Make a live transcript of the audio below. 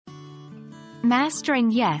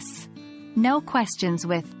Mastering yes, no questions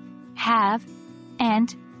with have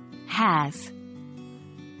and has.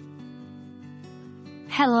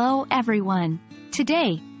 Hello everyone.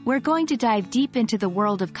 Today, we're going to dive deep into the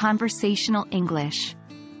world of conversational English.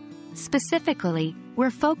 Specifically,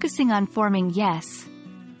 we're focusing on forming yes,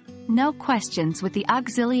 no questions with the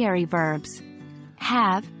auxiliary verbs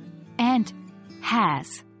have and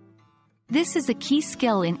has. This is a key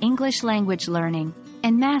skill in English language learning,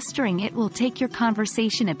 and mastering it will take your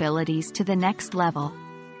conversation abilities to the next level.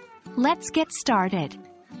 Let's get started.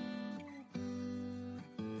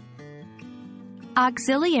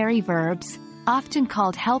 Auxiliary verbs, often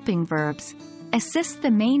called helping verbs, assist the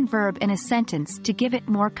main verb in a sentence to give it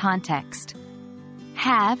more context.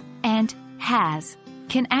 Have and has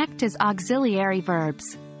can act as auxiliary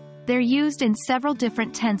verbs. They're used in several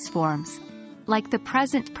different tense forms, like the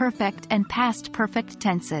present perfect and past perfect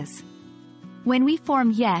tenses. When we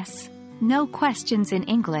form yes, no questions in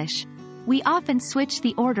English, we often switch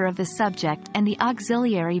the order of the subject and the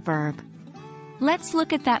auxiliary verb. Let's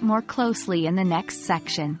look at that more closely in the next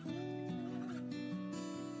section.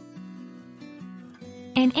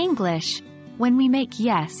 In English, when we make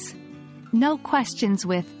yes, no questions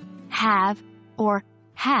with have or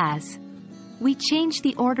has, we change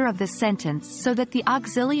the order of the sentence so that the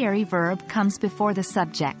auxiliary verb comes before the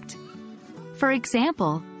subject. For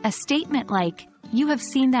example, a statement like, "You have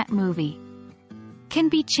seen that movie," can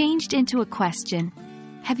be changed into a question,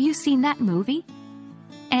 "Have you seen that movie?"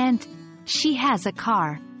 And, "She has a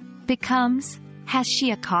car," becomes, "Has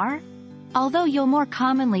she a car?" Although you'll more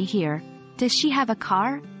commonly hear, "Does she have a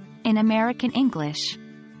car?" in American English.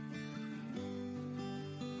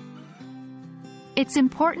 It's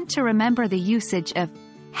important to remember the usage of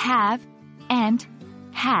have and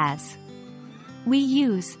has. We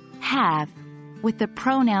use have with the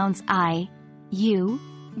pronouns I, you,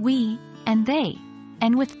 we, and they,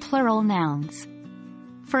 and with plural nouns.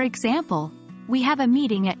 For example, we have a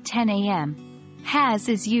meeting at 10 a.m. Has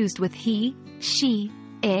is used with he, she,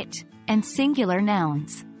 it, and singular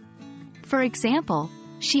nouns. For example,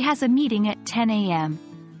 she has a meeting at 10 a.m.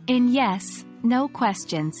 In yes, no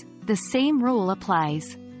questions, the same rule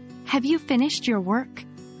applies. Have you finished your work?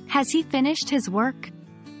 Has he finished his work?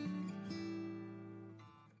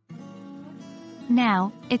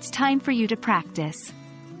 Now, it's time for you to practice.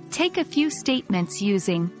 Take a few statements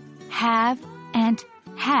using have and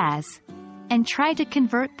has, and try to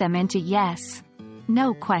convert them into yes,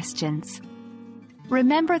 no questions.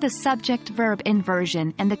 Remember the subject-verb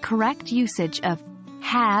inversion and the correct usage of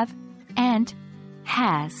have and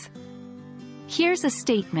has. Here's a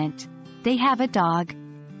statement. They have a dog.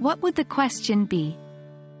 What would the question be?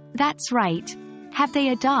 That's right. Have they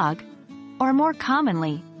a dog? Or more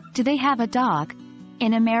commonly, do they have a dog?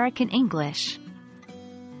 In American English.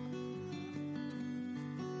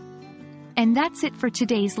 And that's it for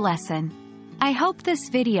today's lesson. I hope this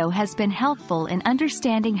video has been helpful in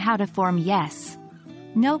understanding how to form yes,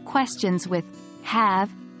 no questions with have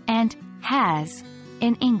and has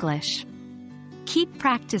in English. Keep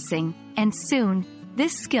practicing, and soon,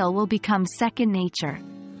 this skill will become second nature.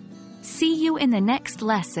 See you in the next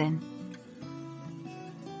lesson.